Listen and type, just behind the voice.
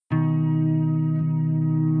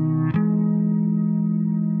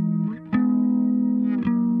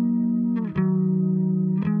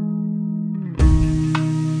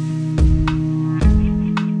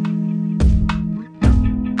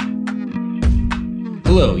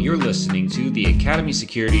Hello, you're listening to the Academy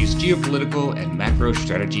Securities Geopolitical and Macro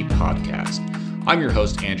Strategy Podcast. I'm your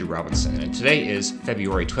host, Andrew Robinson, and today is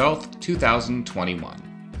February 12th,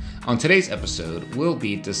 2021. On today's episode, we'll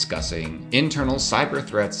be discussing internal cyber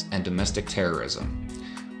threats and domestic terrorism.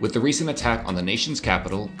 With the recent attack on the nation's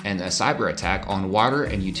capital and a cyber attack on water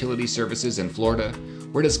and utility services in Florida,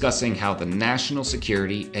 we're discussing how the national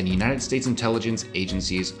security and United States intelligence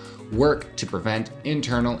agencies work to prevent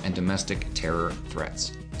internal and domestic terror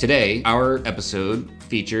threats. Today, our episode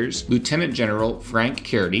features Lieutenant General Frank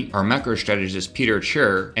Kearney, our macro strategist Peter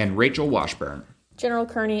Chur, and Rachel Washburn. General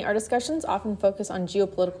Kearney, our discussions often focus on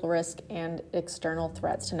geopolitical risk and external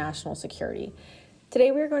threats to national security.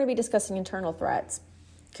 Today, we're going to be discussing internal threats.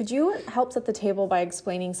 Could you help set the table by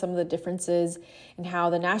explaining some of the differences in how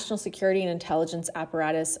the national security and intelligence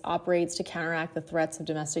apparatus operates to counteract the threats of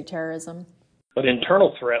domestic terrorism? But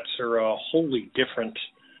internal threats are a wholly different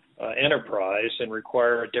enterprise and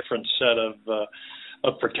require a different set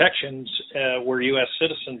of protections where U.S.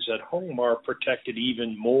 citizens at home are protected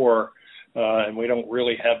even more, and we don't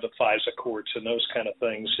really have the FISA courts and those kind of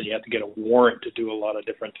things, and you have to get a warrant to do a lot of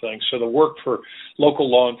different things. So the work for local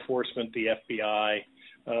law enforcement, the FBI,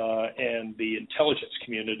 and the intelligence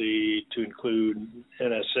community, to include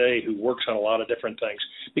NSA, who works on a lot of different things,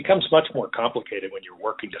 becomes much more complicated when you're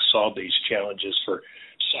working to solve these challenges for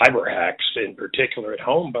cyber hacks in particular at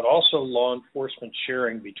home, but also law enforcement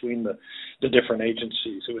sharing between the different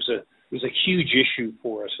agencies. It was a huge issue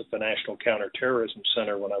for us at the National Counterterrorism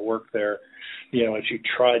Center when I worked there, as you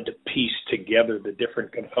tried to piece together the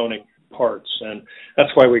different component parts. And that's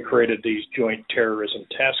why we created these joint terrorism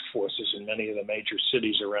task forces in many of the major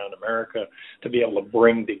cities around America to be able to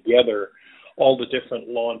bring together all the different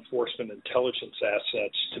law enforcement intelligence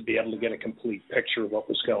assets to be able to get a complete picture of what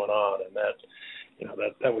was going on. And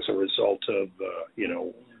that was a result of,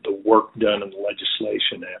 the work done in the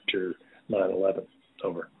legislation after 9/11.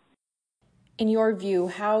 Over. In your view,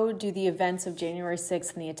 how do the events of January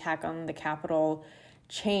 6th and the attack on the Capitol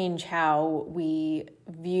change how we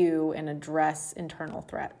view and address internal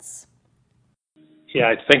threats? Yeah,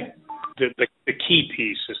 I think the key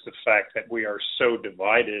piece is the fact that we are so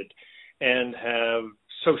divided and have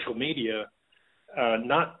social media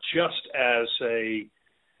not just as a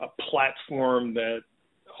platform that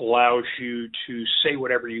allows you to say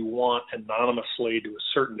whatever you want anonymously to a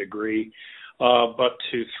certain degree, but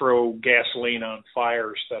to throw gasoline on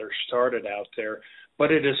fires that are started out there.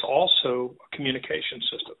 But it is also a communication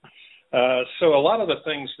system. So a lot of the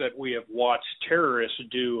things that we have watched terrorists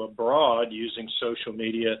do abroad using social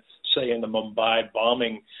media, say in the Mumbai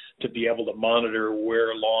bombing, to be able to monitor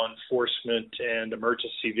where law enforcement and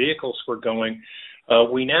emergency vehicles were going,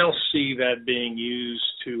 we now see that being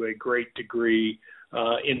used to a great degree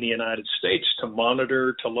in the United States to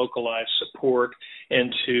monitor, to localize support,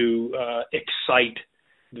 and to excite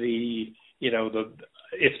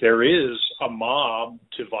if there is a mob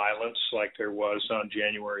to violence like there was on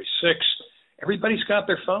January 6th, everybody's got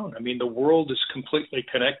their phone. I mean, the world is completely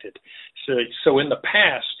connected. So in the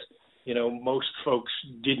past, most folks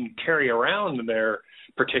didn't carry around their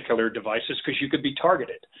particular devices because you could be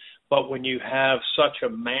targeted. But when you have such a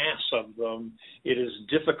mass of them, it is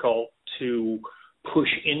difficult to push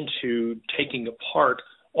into taking apart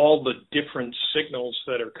all the different signals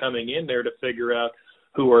that are coming in there to figure out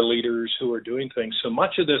who are leaders, who are doing things. So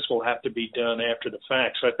much of this will have to be done after the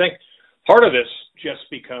fact. So I think part of this just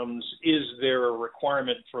becomes, is there a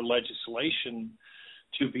requirement for legislation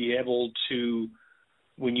to be able to,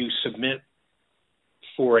 when you submit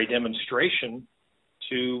for a demonstration,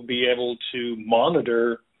 to be able to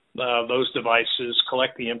monitor those devices,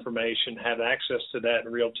 collect the information, have access to that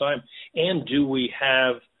in real time? And do we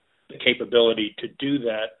have the capability to do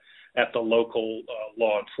that at the local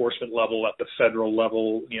law enforcement level, at the federal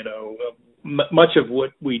level? Much of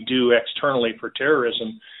what we do externally for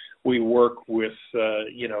terrorism, we work with,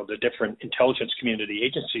 the different intelligence community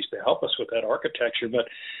agencies to help us with that architecture. But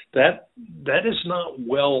that is not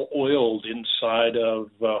well oiled inside of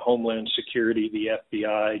Homeland Security, the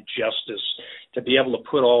FBI, Justice, to be able to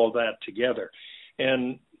put all of that together.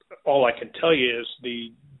 And all I can tell you is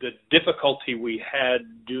the difficulty we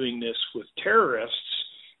had doing this with terrorists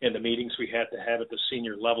and the meetings we had to have at the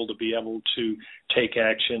senior level to be able to take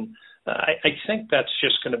action, I think that's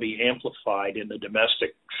just going to be amplified in the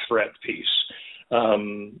domestic threat piece.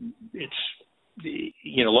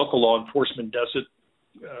 Local law enforcement does it,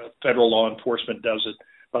 federal law enforcement does it,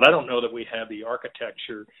 but I don't know that we have the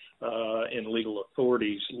architecture and legal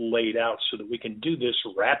authorities laid out so that we can do this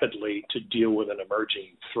rapidly to deal with an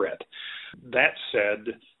emerging threat. That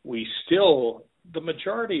said, we still the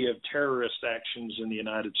majority of terrorist actions in the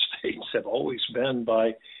United States have always been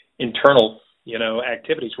by internal,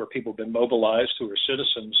 activities where people have been mobilized who are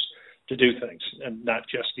citizens to do things, and not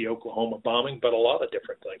just the Oklahoma bombing, but a lot of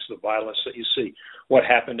different things, the violence that you see. What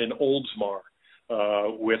happened in Oldsmar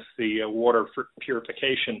with the water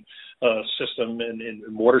purification system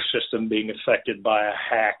and water system being affected by a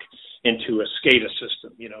hack into a SCADA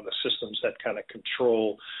system, the systems that kind of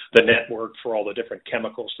control the network for all the different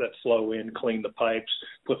chemicals that flow in, clean the pipes,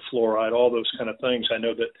 put fluoride, all those kind of things. I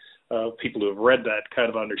know that people who have read that kind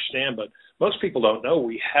of understand, but most people don't know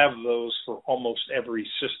we have those for almost every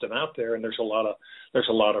system out there, and there's a lot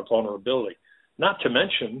of vulnerability. Not to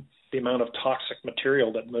mention the amount of toxic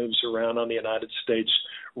material that moves around on the United States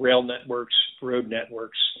rail networks, road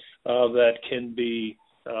networks, that can be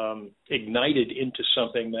ignited into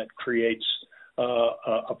something that creates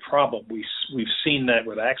a problem. We've seen that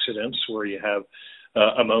with accidents where you have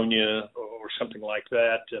ammonia or something like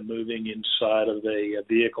that moving inside of a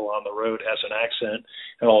vehicle on the road, has an accident,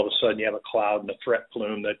 and all of a sudden you have a cloud and a threat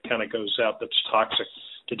plume that kind of goes out that's toxic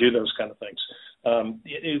to do those kind of things.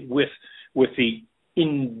 With the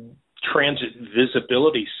in-transit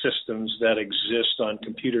visibility systems that exist on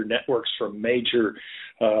computer networks from major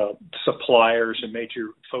suppliers and major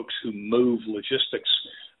folks who move logistics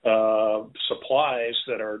supplies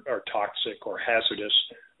that are toxic or hazardous,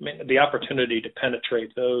 I mean, the opportunity to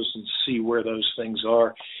penetrate those and see where those things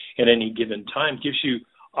are at any given time gives you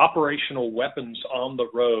operational weapons on the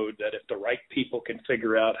road that if the right people can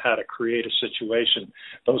figure out how to create a situation,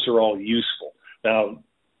 those are all useful. Now,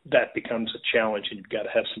 that becomes a challenge, and you've got to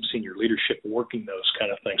have some senior leadership working those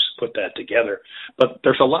kind of things to put that together. But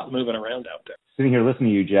there's a lot moving around out there. Sitting here listening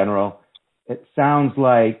to you, General, it sounds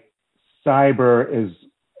like cyber is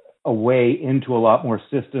a way into a lot more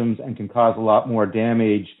systems and can cause a lot more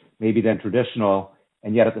damage maybe than traditional.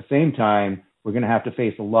 And yet at the same time, we're going to have to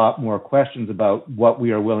face a lot more questions about what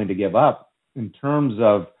we are willing to give up in terms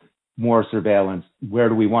of more surveillance. Where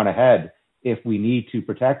do we want to head? If we need to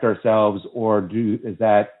protect ourselves, or is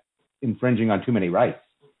that infringing on too many rights?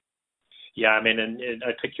 Yeah, I mean, and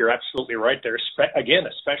I think you're absolutely right there. Again,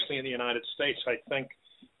 especially in the United States, I think,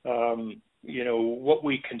 what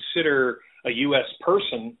we consider a U.S.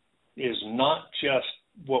 person is not just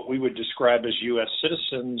what we would describe as U.S.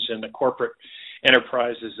 citizens and the corporate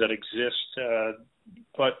enterprises that exist,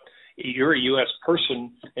 but you're a U.S.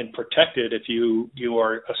 person and protected if you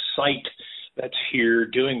are a site that's here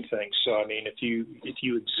doing things. So, I mean, if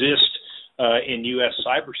you exist in U.S.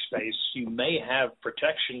 cyberspace, you may have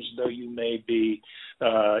protections, though you may be,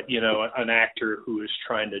 an actor who is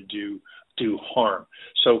trying to do harm.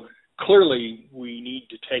 So clearly, we need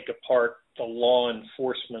to take apart the law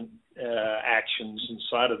enforcement actions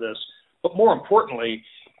inside of this. But more importantly,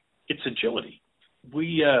 it's agility.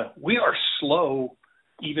 We are slow,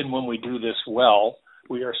 even when we do this well.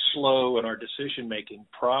 We are slow in our decision-making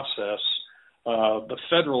process. The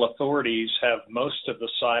federal authorities have most of the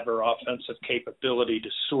cyber offensive capability to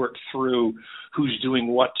sort through who's doing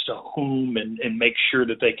what to whom and make sure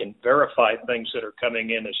that they can verify things that are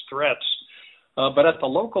coming in as threats. But at the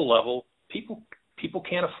local level, people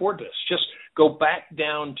can't afford this. Just go back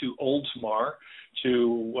down to Oldsmar,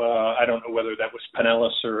 to I don't know whether that was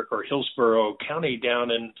Pinellas or Hillsborough County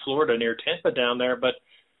down in Florida near Tampa down there, but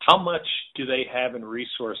how much do they have in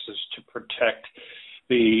resources to protect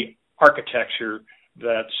the architecture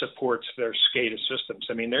that supports their SCADA systems?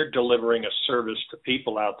 I mean, they're delivering a service to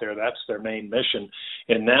people out there. That's their main mission.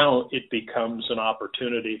 And now it becomes an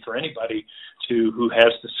opportunity for anybody who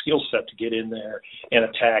has the skill set to get in there and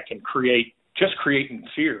attack and creating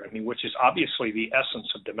fear. I mean, which is obviously the essence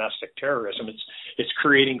of domestic terrorism. It's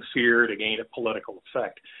creating fear to gain a political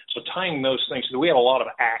effect. So tying those things, we have a lot of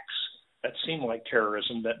acts that seem like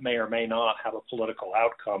terrorism that may or may not have a political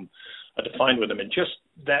outcome defined with them. And just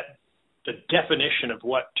that, the definition of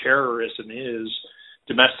what terrorism is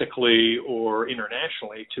domestically or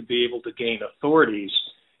internationally, to be able to gain authorities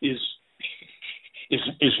is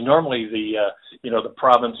normally the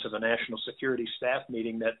province of a national security staff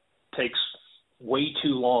meeting that takes way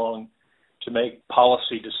too long to make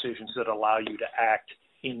policy decisions that allow you to act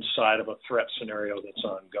inside of a threat scenario that's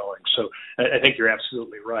ongoing. So I think you're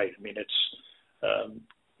absolutely right. I mean,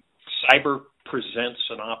 cyber presents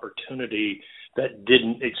an opportunity that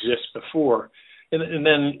didn't exist before. And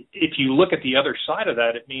then if you look at the other side of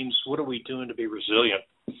that, it means what are we doing to be resilient?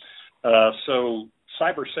 So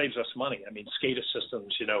cyber saves us money. I mean, SCADA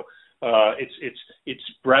systems, it's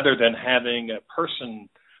rather than having a person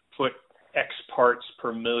put X parts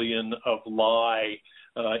per million of lie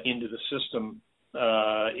into the system,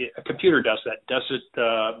 A computer does that, does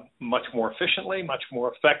it much more efficiently, much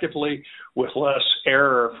more effectively, with less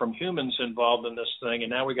error from humans involved in this thing. And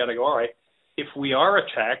now we got to go, all right, if we are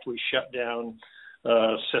attacked, we shut down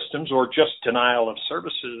systems, or just denial of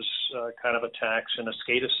services kind of attacks, and a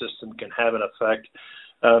SCADA system can have an effect.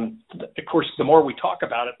 Of course, the more we talk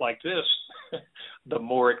about it like this, the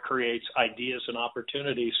more it creates ideas and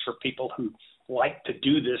opportunities for people who like to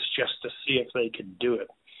do this just to see if they can do it,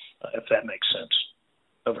 if that makes sense.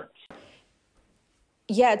 Over.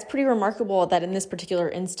 Yeah, it's pretty remarkable that in this particular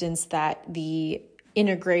instance that the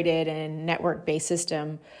integrated and network-based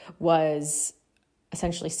system was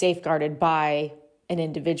essentially safeguarded by an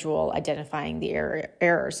individual identifying the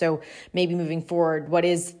error. So maybe moving forward, what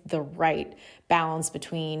is the right balance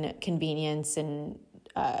between convenience and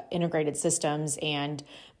integrated systems and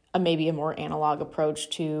maybe a more analog approach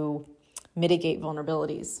to mitigate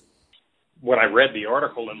vulnerabilities? When I read the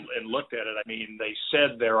article and looked at it, I mean, they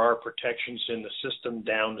said there are protections in the system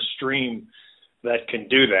downstream that can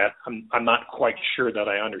do that. I'm not quite sure that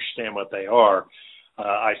I understand what they are.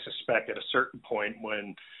 I suspect at a certain point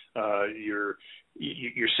when your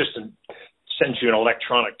system sends you an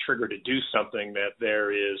electronic trigger to do something, that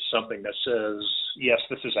there is something that says, yes,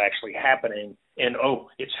 this is actually happening, and oh,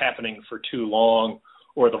 it's happening for too long,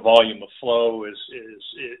 or the volume of flow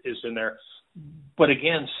is in there. But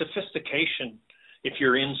again, sophistication, if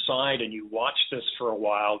you're inside and you watch this for a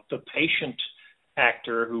while, the patient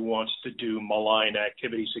actor who wants to do malign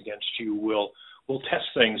activities against you will test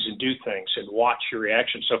things and do things and watch your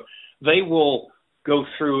reaction. So they will go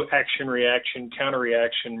through action, reaction, counter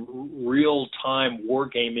reaction, real-time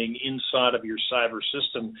wargaming inside of your cyber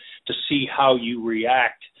system to see how you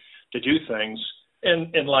react to do things.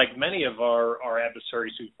 And like many of our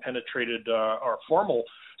adversaries who penetrated our formal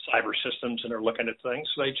cyber systems and are looking at things,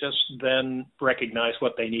 they just then recognize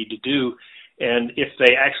what they need to do. And if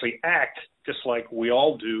they actually act just like we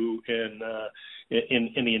all do in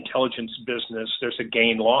the intelligence business, there's a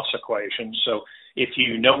gain-loss equation. So if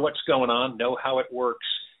you know what's going on, know how it works,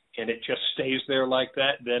 and it just stays there like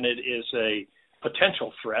that, then it is a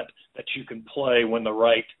potential threat that you can play when the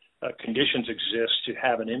right conditions exist to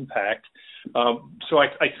have an impact. So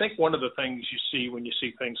I think one of the things you see when you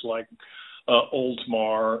see things like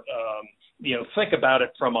Oldsmar, think about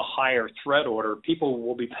it from a higher threat order. People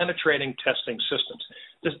will be penetrating, testing systems.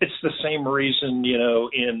 It's the same reason,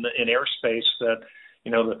 in airspace that,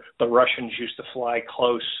 the Russians used to fly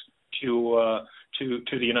close to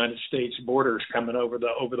the United States borders, coming over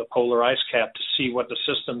the polar ice cap to see what the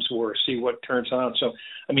systems were, see what turns on. So,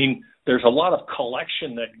 I mean, there's a lot of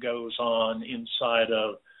collection that goes on inside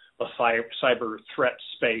of a cyber threat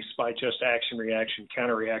space by just action, reaction,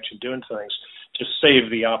 counter reaction, doing things to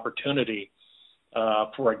save the opportunity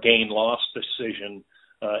for a gain-loss decision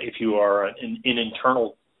if you are an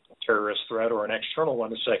internal terrorist threat or an external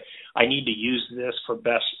one, to say, I need to use this for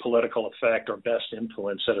best political effect or best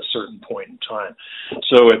influence at a certain point in time.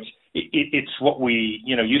 So it's what we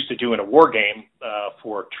used to do in a war game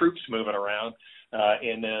for troops moving around,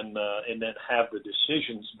 and then have the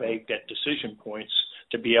decisions baked at decision points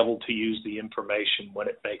to be able to use the information when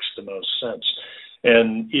it makes the most sense.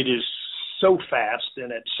 And it is so fast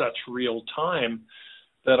and at such real time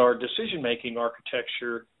that our decision-making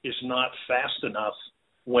architecture is not fast enough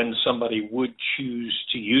when somebody would choose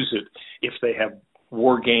to use it if they have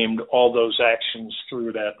war-gamed all those actions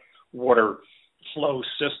through that water flow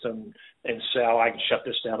system and say, oh, I can shut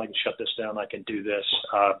this down, I can do this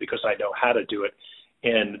because I know how to do it.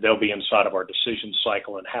 And they'll be inside of our decision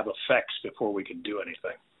cycle and have effects before we can do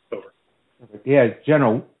anything. Over. Yeah,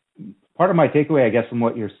 General, part of my takeaway, I guess, from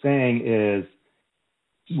what you're saying is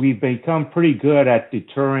we've become pretty good at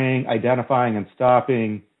deterring, identifying, and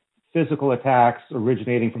stopping physical attacks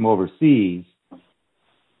originating from overseas,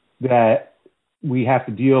 that we have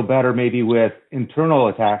to deal better maybe with internal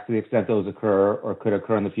attacks to the extent those occur or could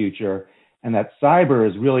occur in the future, and that cyber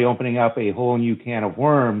is really opening up a whole new can of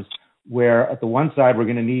worms where at the one side we're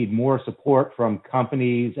going to need more support from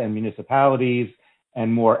companies and municipalities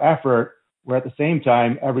and more effort, where at the same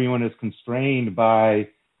time everyone is constrained by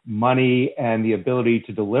money and the ability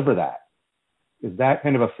to deliver that. Is that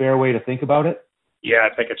kind of a fair way to think about it? Yeah,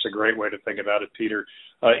 I think it's a great way to think about it, Peter.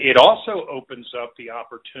 It also opens up the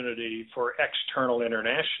opportunity for external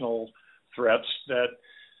international threats that,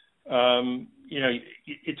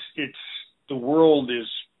 it's the world is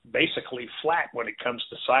basically flat when it comes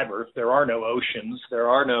to cyber. There are no oceans. There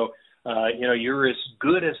are no, you're as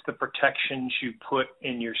good as the protections you put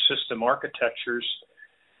in your system architectures.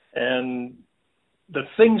 And the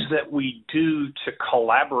things that we do to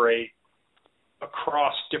collaborate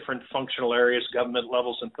across different functional areas, government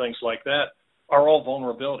levels, and things like that are all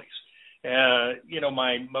vulnerabilities.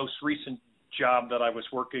 My most recent job that I was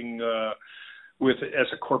working with as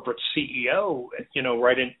a corporate CEO,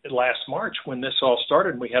 right in last March when this all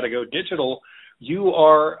started and we had to go digital, you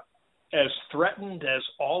are as threatened as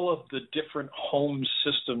all of the different home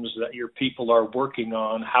systems that your people are working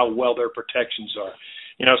on, how well their protections are.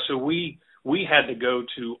 So we had to go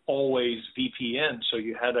to always VPN. So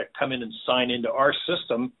you had to come in and sign into our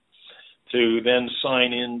system to then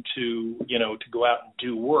sign into, to go out and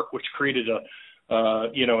do work, which created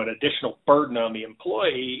an additional burden on the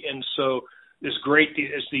employee. And so as great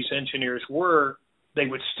as these engineers were, they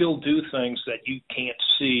would still do things that you can't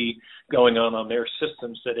see going on their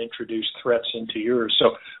systems that introduce threats into yours.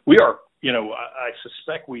 So we are, I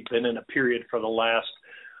suspect we've been in a period for the last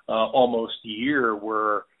almost year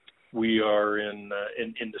where we are in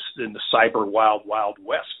the cyber wild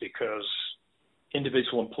west, because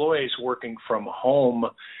individual employees working from home,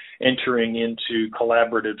 entering into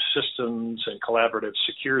collaborative systems and collaborative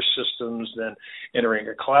secure systems, then entering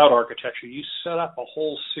a cloud architecture, you set up a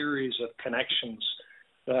whole series of connections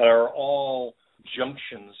that are all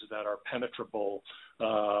junctions that are penetrable,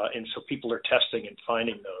 and so people are testing and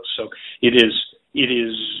finding those. So it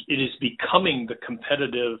is becoming the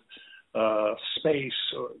competitive space.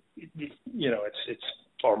 It's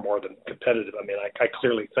far more than competitive. I mean, I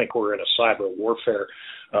clearly think we're in a cyber warfare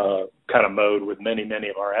kind of mode with many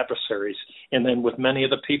of our adversaries, and then with many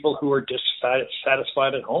of the people who are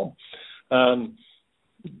dissatisfied at home.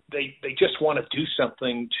 They just want to do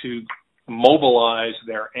something to mobilize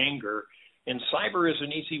their anger, and cyber is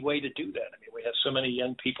an easy way to do that. I mean, we have so many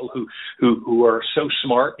young people who are so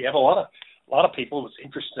smart. You have a lot of people. It's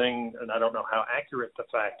interesting, and I don't know how accurate the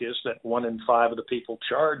fact is, that 1 in 5 of the people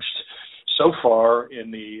charged so far in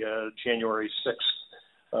the January 6th,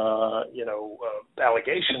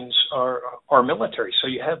 allegations are military. So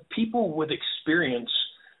you have people with experience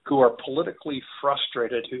who are politically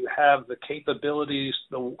frustrated, who have the capabilities,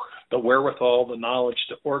 the wherewithal, the knowledge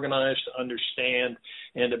to organize, to understand,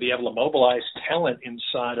 and to be able to mobilize talent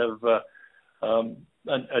inside of a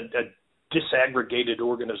disaggregated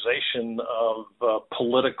organization of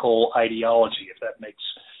political ideology, if that makes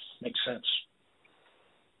sense.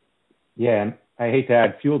 Yeah, and I hate to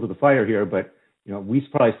add fuel to the fire here, but we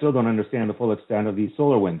probably still don't understand the full extent of the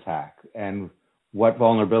SolarWinds hack and what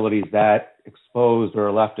vulnerabilities that exposed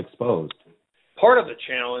or left exposed. Part of the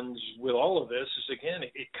challenge with all of this is, again,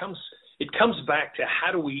 it comes back to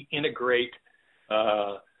how do we integrate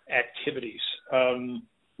activities.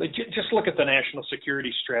 Just look at the national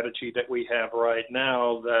security strategy that we have right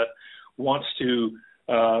now that wants to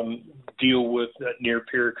deal with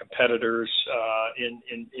near-peer competitors,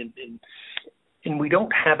 and we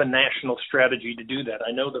don't have a national strategy to do that.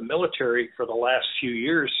 I know the military for the last few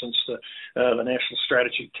years since the national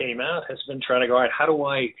strategy came out has been trying to go, all right, how do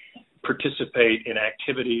I participate in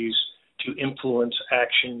activities to influence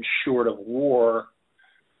action short of war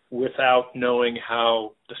without knowing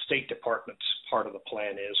how the State Department's part of the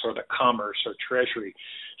plan is, or the Commerce or Treasury.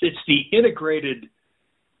 It's the integrated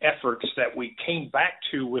efforts that we came back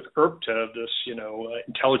to with IRBTA, this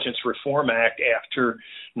Intelligence Reform Act after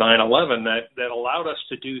 9/11, that allowed us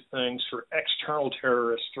to do things for external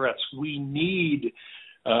terrorist threats. We need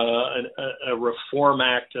a reform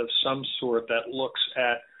act of some sort that looks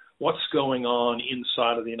at what's going on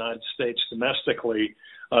inside of the United States domestically,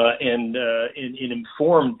 and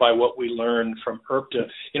informed by what we learned from IRBTA.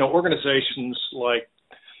 Organizations like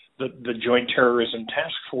the Joint Terrorism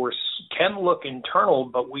Task Force can look internal,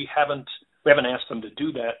 but we haven't asked them to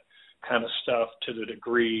do that kind of stuff to the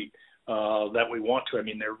degree that we want to. I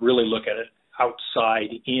mean, they're really looking at it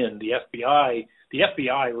outside in. The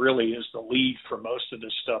FBI really is the lead for most of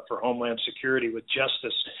this stuff for Homeland Security with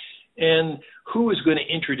Justice. And who is going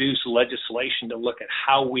to introduce legislation to look at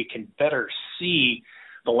how we can better see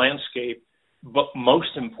the landscape? But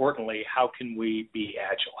most importantly, how can we be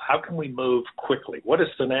agile? How can we move quickly? What is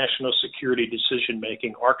the national security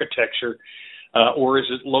decision-making architecture, or is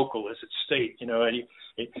it local? Is it state?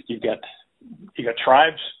 You've got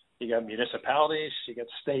tribes, you got municipalities, you got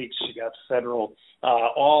states, you got federal,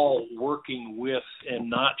 all working with and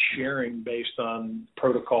not sharing based on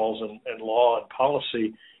protocols and law and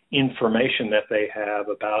policy information that they have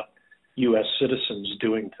about U.S. citizens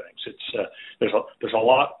doing things. There's a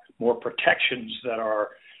lot more protections that are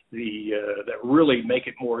that really make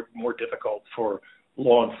it more difficult for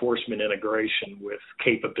law enforcement integration with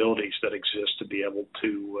capabilities that exist to be able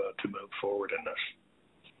to move forward in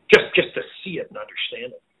this. Just to see it and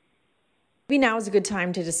understand it. Maybe now is a good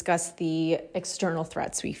time to discuss the external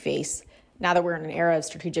threats we face. Now that we're in an era of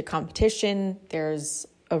strategic competition, there's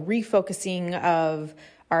a refocusing of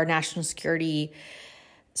our national security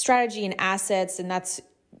strategy and assets, and that's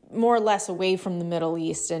more or less away from the Middle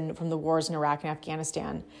East and from the wars in Iraq and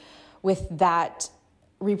Afghanistan. With that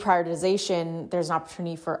reprioritization, there's an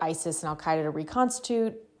opportunity for ISIS and Al-Qaeda to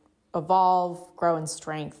reconstitute, evolve, grow in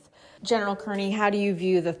strength. General Kearney, how do you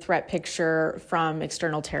view the threat picture from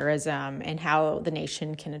external terrorism and how the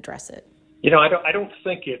nation can address it? I don't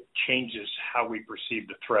think it changes how we perceive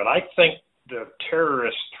the threat. I think the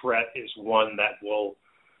terrorist threat is one that will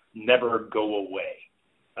never go away.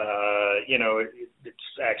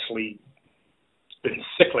 It's actually been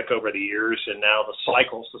cyclic over the years, and now the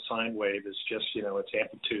sine wave is just, its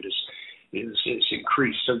amplitude is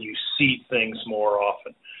increased, so you see things more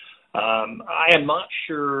often. I am not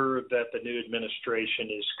sure that the new administration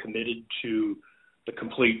is committed to the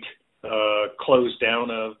complete close down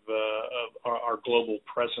of our global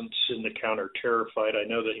presence in the counter-terror fight. I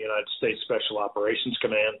know that the United States Special Operations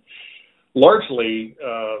Command largely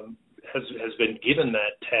has been given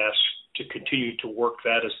that task to continue to work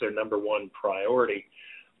that as their number one priority.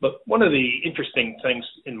 But one of the interesting things,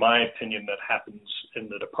 in my opinion, that happens in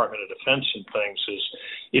the Department of Defense and things is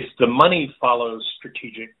if the money follows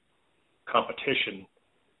strategic competition,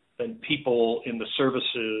 then people in the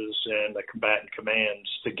services and the combatant commands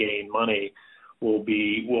to gain money will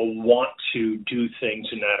want to do things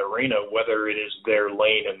in that arena, whether it is their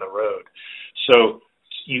lane in the road. So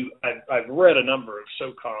I've read a number of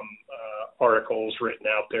SOCOM articles written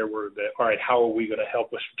out there where all right, how are we going to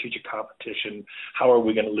help with strategic competition? How are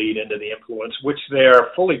we going to lead into the influence, which they're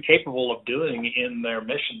fully capable of doing in their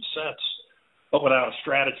mission sets, but without a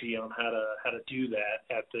strategy on how to do that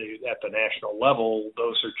at the national level,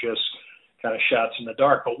 those are just kind of shots in the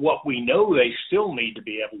dark. But what we know they still need to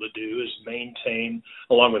be able to do is maintain,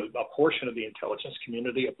 along with a portion of the intelligence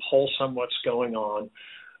community, a pulse on what's going on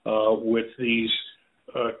with these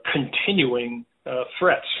continuing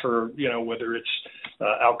threats for, whether it's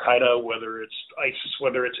Al-Qaeda, whether it's ISIS,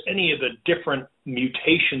 whether it's any of the different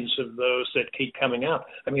mutations of those that keep coming out.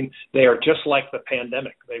 I mean, they are just like the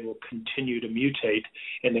pandemic. They will continue to mutate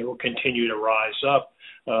and they will continue to rise up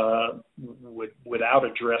without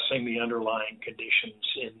addressing the underlying conditions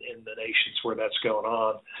in the nations where that's going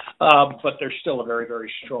on. But there's still a very,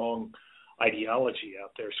 very strong ideology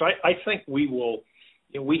out there. So I think we will,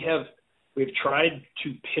 we've tried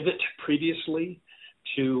to pivot previously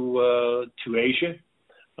to Asia,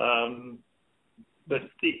 but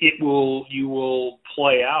you will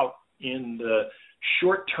play out in the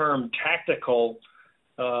short-term tactical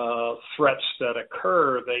threats that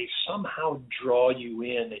occur. They somehow draw you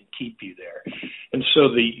in and keep you there, and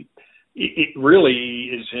so it really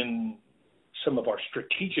is in some of our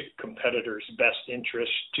strategic competitors' best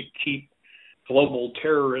interest to keep global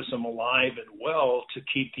terrorism alive and well, to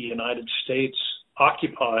keep the United States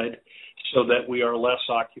occupied so that we are less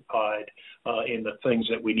occupied in the things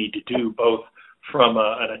that we need to do, both from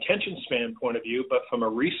an attention span point of view, but from a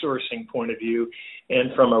resourcing point of view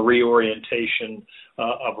and from a reorientation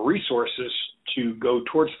of resources to go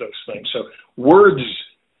towards those things. So words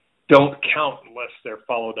don't count unless they're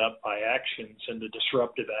followed up by actions, and the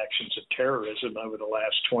disruptive actions of terrorism over the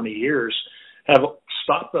last 20 years have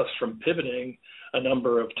stopped us from pivoting a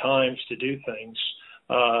number of times to do things.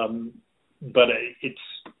 But it's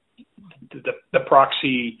the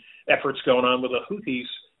proxy efforts going on with the Houthis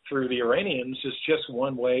through the Iranians is just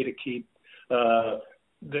one way to keep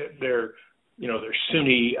their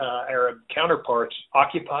Sunni Arab counterparts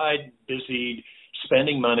occupied, busy,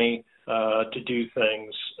 spending money to do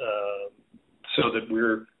things so that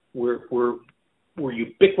we're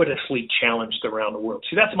ubiquitously challenged around the world.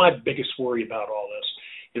 See, that's my biggest worry about all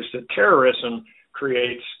this, is that terrorism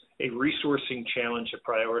creates a resourcing challenge, a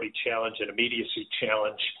priority challenge, an immediacy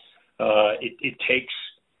challenge. It takes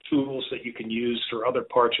tools that you can use for other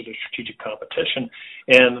parts of the strategic competition,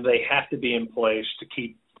 and they have to be in place to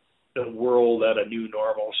keep the world at a new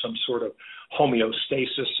normal, some sort of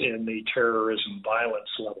homeostasis in the terrorism violence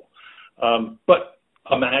level. But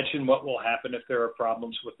imagine what will happen if there are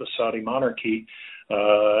problems with the Saudi monarchy,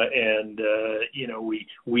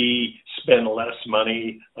 we spend less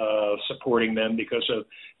money supporting them because of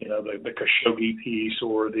the Khashoggi piece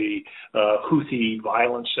or the Houthi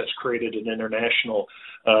violence that's created an international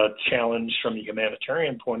challenge from a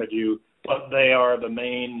humanitarian point of view. But they are the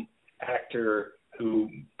main actor who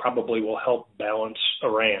probably will help balance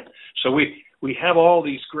Iran. So we have all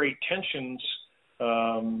these great tensions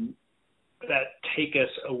that take us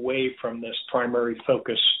away from this primary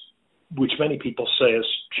focus, which many people say is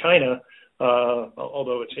China,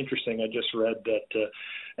 although it's interesting. I just read that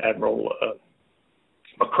Admiral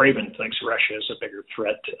McCraven thinks Russia is a bigger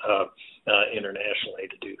threat internationally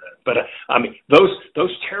to do that. But I mean,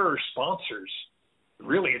 those terror sponsors,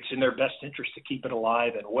 really, it's in their best interest to keep it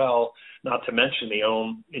alive and well. Not to mention the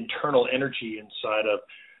own internal energy inside of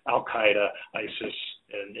Al Qaeda, ISIS,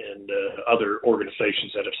 and other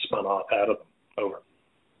organizations that have spun off out of them. Over.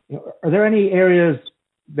 Are there any areas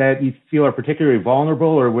that you feel are particularly vulnerable,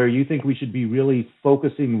 or where you think we should be really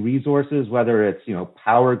focusing resources, whether it's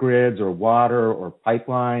power grids or water or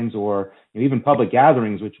pipelines or even public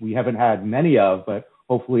gatherings, which we haven't had many of, but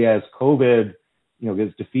hopefully as COVID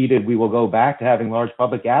gets defeated, we will go back to having large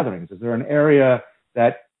public gatherings. Is there an area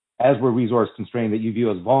that, as we're resource constrained, that you view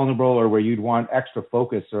as vulnerable, or where you'd want extra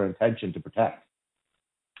focus or attention to protect?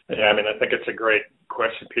 Yeah, I mean, I think it's a great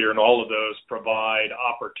question, Peter, and all of those provide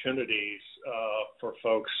opportunities for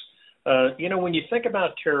folks. When you think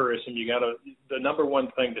about terrorism, the number one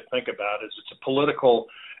thing to think about is it's a political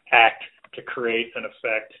act to create an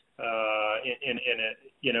effect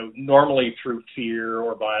normally through fear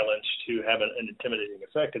or violence to have an intimidating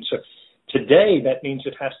effect. And so today, that means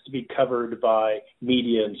it has to be covered by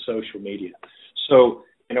media and social media. So,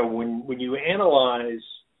 when you analyze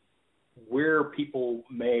where people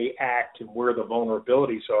may act and where the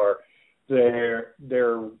vulnerabilities are,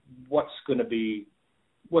 they're what's going to be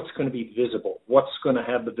visible, what's going to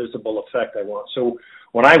have the visible effect I want. So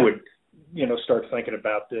when I would start thinking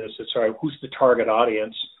about this, it's all right, who's the target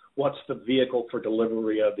audience? What's the vehicle for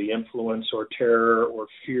delivery of the influence or terror or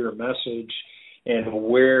fear message? And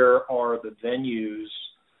where are the venues,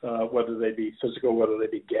 whether they be physical, whether they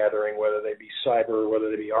be gathering, whether they be cyber, whether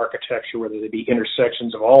they be architecture, whether they be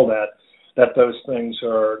intersections of all that those things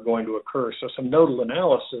are going to occur. So some nodal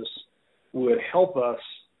analysis would help us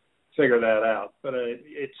figure that out. But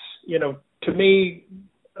it's, to me,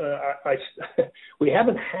 we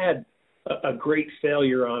haven't had a great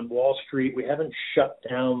failure on Wall Street. We haven't shut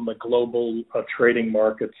down the global trading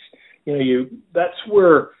markets. That's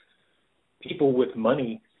where people with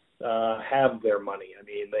money have their money. I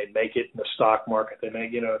mean, they make it in the stock market. They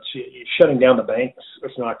make, shutting down the banks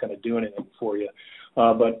is not going to do anything for you.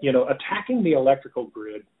 But attacking the electrical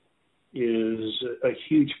grid is a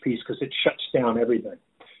huge piece because it shuts down everything.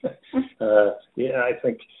 I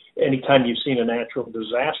think anytime you've seen a natural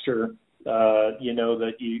disaster,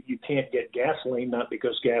 that you can't get gasoline, not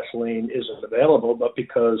because gasoline isn't available, but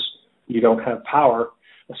because you don't have power.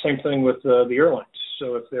 The same thing with the airlines.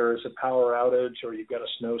 So if there is a power outage or you've got a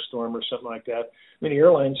snowstorm or something like that, I mean,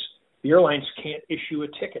 the airlines can't issue a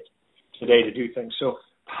ticket today to do things. So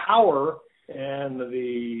power and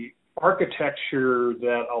the architecture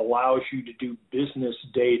that allows you to do business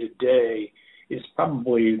day to day is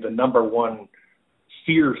probably the number one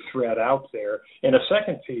fear threat out there. And a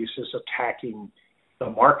second piece is attacking the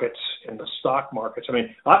markets and the stock markets. I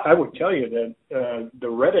mean, I would tell you that the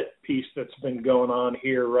Reddit piece that's been going on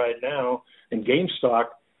here right now in GameStop,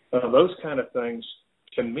 those kind of things,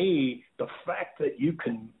 to me, the fact that you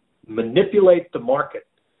can manipulate the market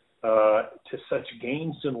to such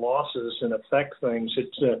gains and losses and affect things,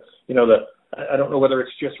 it's, I don't know whether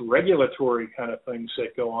it's just regulatory kind of things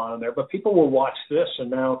that go on there, but people will watch this, and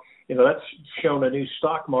now, that's shown a new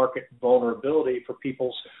stock market vulnerability for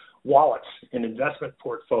people's wallets and investment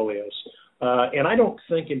portfolios. And I don't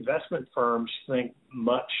think investment firms think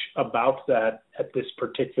much about that at this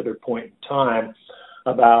particular point in time,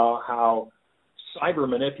 about how cyber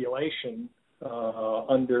manipulation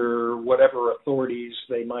under whatever authorities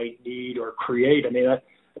they might need or create. I mean,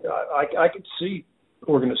 I could see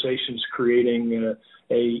organizations creating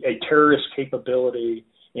a terrorist capability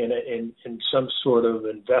in some sort of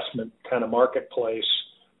investment kind of marketplace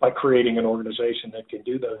by creating an organization that can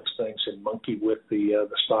do those things and monkey with the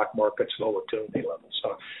stock market's volatility levels.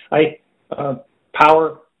 So,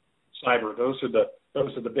 power, cyber, those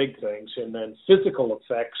are the big things, and then physical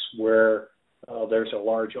effects where there's a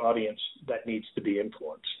large audience that needs to be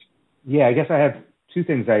influenced. Yeah, I guess I have two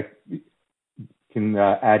things I can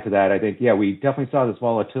add to that. I think, we definitely saw this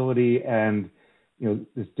volatility and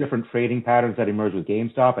there's different trading patterns that emerged with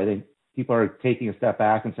GameStop. I think people are taking a step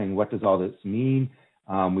back and saying, what does all this mean?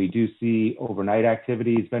 We do see overnight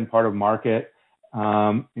activity has been part of market.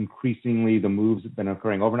 Increasingly, the moves have been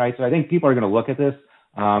occurring overnight. So I think people are going to look at this.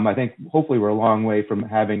 I think hopefully we're a long way from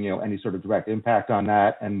having any sort of direct impact on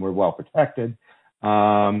that, and we're well protected.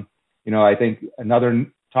 I think another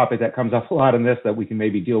topic that comes up a lot in this that we can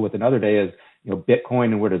maybe deal with another day is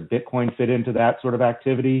Bitcoin, and where does Bitcoin fit into that sort of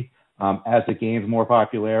activity as it gains more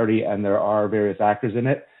popularity and there are various actors in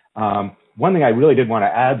it. One thing I really did want to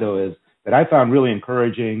add, though, is that I found really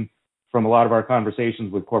encouraging from a lot of our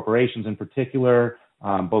conversations with corporations in particular,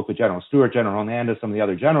 both with General Stewart, General Hernandez, some of the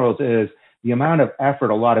other generals, is the amount of effort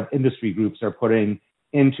a lot of industry groups are putting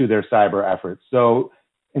into their cyber efforts. So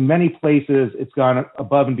in many places, it's gone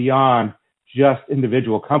above and beyond just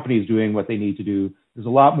individual companies doing what they need to do. There's a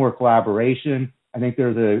lot more collaboration. I think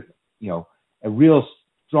there's a real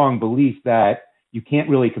strong belief that you can't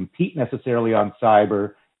really compete necessarily on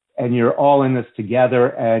cyber, and you're all in this together,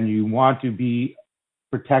 and you want to be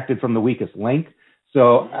protected from the weakest link.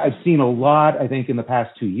 So I've seen a lot, I think, in the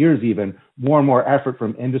past 2 years, even more and more effort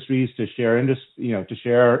from industries to share, to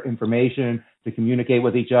share information, to communicate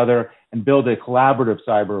with each other, and build a collaborative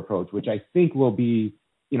cyber approach, which I think will be,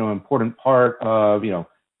 an important part of,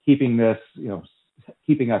 keeping this,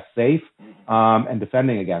 keeping us safe and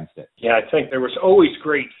defending against it. Yeah, I think there was always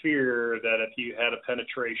great fear that if you had a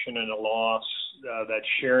penetration and a loss, that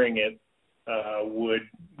sharing it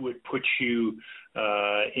would put you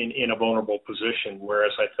in a vulnerable position.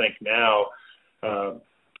 Whereas I think now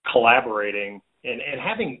collaborating and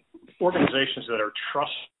having organizations that are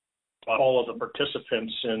trusted by all of the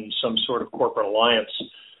participants in some sort of corporate alliance,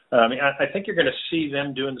 I think you're going to see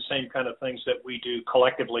them doing the same kind of things that we do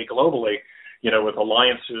collectively globally, with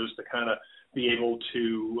alliances to kind of be able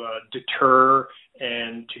to deter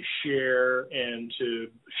and to share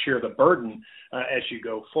the burden as you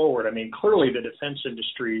go forward. I mean, clearly the defense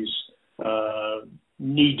industries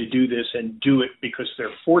need to do this and do it because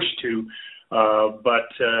they're forced to, but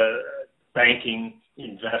banking,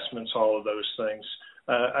 investments, all of those things.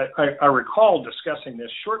 I recall discussing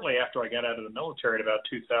this shortly after I got out of the military in about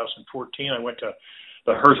 2014. I went to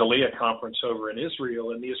the Herzliya conference over in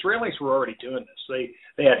Israel, and the Israelis were already doing this.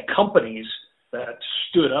 They had companies that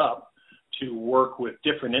stood up to work with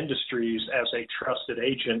different industries as a trusted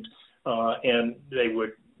agent, and they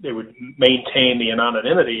would maintain the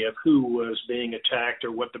anonymity of who was being attacked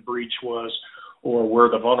or what the breach was or where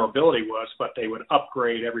the vulnerability was, but they would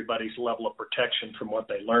upgrade everybody's level of protection from what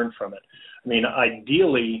they learned from it. I mean,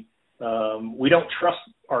 ideally, we don't trust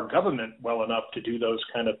our government well enough to do those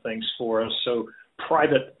kind of things for us. So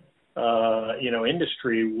private,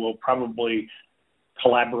 industry will probably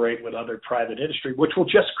collaborate with other private industry, which will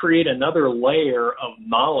just create another layer of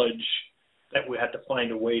knowledge that we have to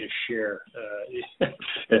find a way to share.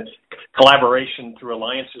 Collaboration through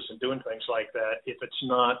alliances and doing things like that, if it's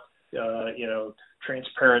not,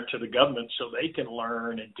 transparent to the government so they can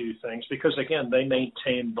learn and do things, because again, they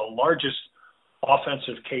maintain the largest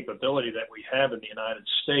offensive capability that we have in the United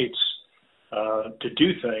States to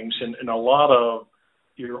do things, and a lot of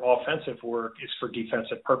your offensive work is for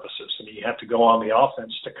defensive purposes. I mean, you have to go on the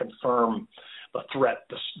offense to confirm the threat,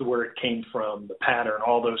 where it came from, the pattern,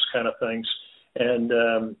 all those kind of things, and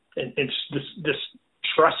it's this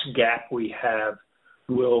trust gap we have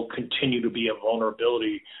will continue to be a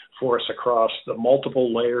vulnerability for us across the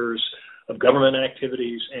multiple layers of government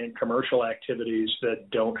activities and commercial activities that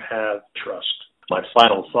don't have trust. My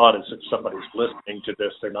final thought is if somebody's listening to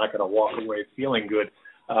this, they're not going to walk away feeling good.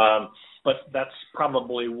 But that's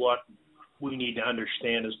probably what we need to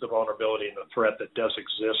understand is the vulnerability and the threat that does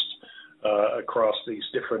exist across these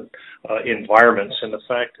different environments, and the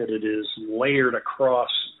fact that it is layered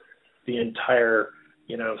across the entire,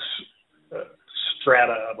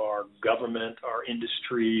 strata of our government, our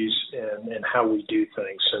industries, and how we do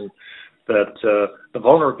things, and that the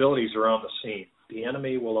vulnerabilities are on the scene. The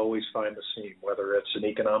enemy will always find the seam, whether it's an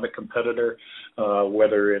economic competitor,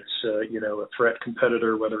 whether it's a threat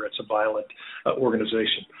competitor, whether it's a violent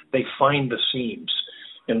organization. They find the seams.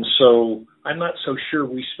 And so I'm not so sure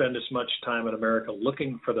we spend as much time in America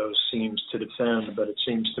looking for those seams to defend, but it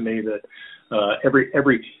seems to me that every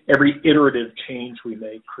iterative change we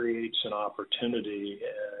make creates an opportunity,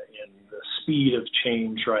 and the speed of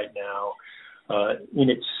change right now in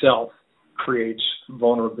itself creates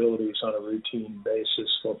vulnerabilities on a routine basis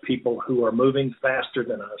for people who are moving faster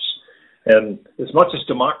than us. And as much as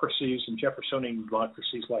democracies and Jeffersonian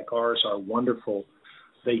democracies like ours are wonderful,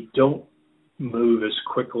 they don't move as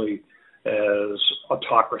quickly as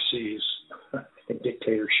autocracies and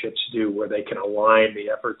dictatorships do, where they can align the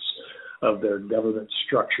efforts of their government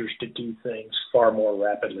structures to do things far more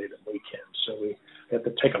rapidly than we can. So we have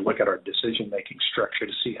to take a look at our decision-making structure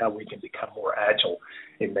to see how we can become more agile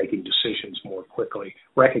in making decisions more quickly,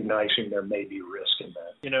 recognizing there may be risk in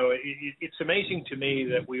that. It's amazing to me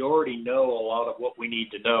that we already know a lot of what we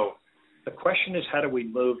need to know. The question is, how do we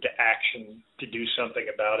move to action to do something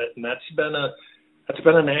about it? And that's been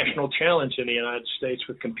a national challenge in the United States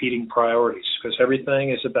with competing priorities, because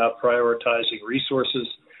everything is about prioritizing resources,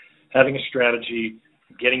 having a strategy,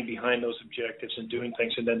 getting behind those objectives and doing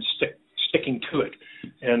things, and then sticking to it.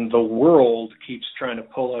 And the world keeps trying to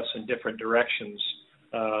pull us in different directions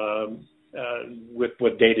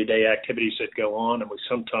with day-to-day activities that go on, and we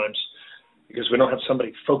sometimes because we don't have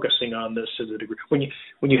somebody focusing on this to the degree.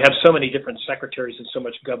 When you have so many different secretaries and so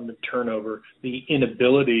much government turnover, the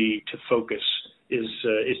inability to focus is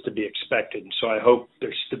to be expected. And so I hope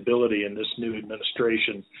there's stability in this new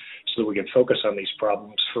administration so that we can focus on these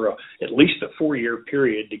problems for at least a 4-year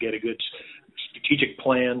period to get a good strategic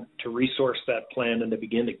plan, to resource that plan, and to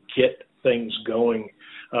begin to get things going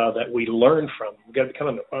that we learn from. We've got to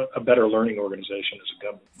become a better learning organization as a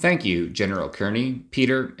government. Thank you, General Kearney,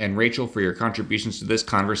 Peter, and Rachel for your contributions to this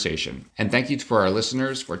conversation. And thank you for our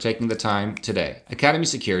listeners for taking the time today. Academy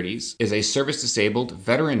Securities is a service-disabled,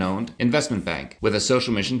 veteran-owned investment bank with a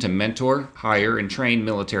social mission to mentor, hire, and train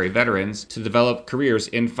military veterans to develop careers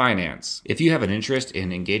in finance. If you have an interest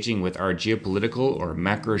in engaging with our geopolitical or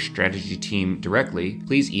macro strategy team directly,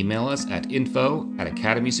 please email us at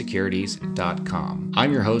info@academysecurities.com.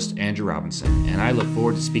 I'm your host, Andrew Robinson, and I look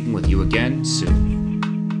forward to speaking with you again soon.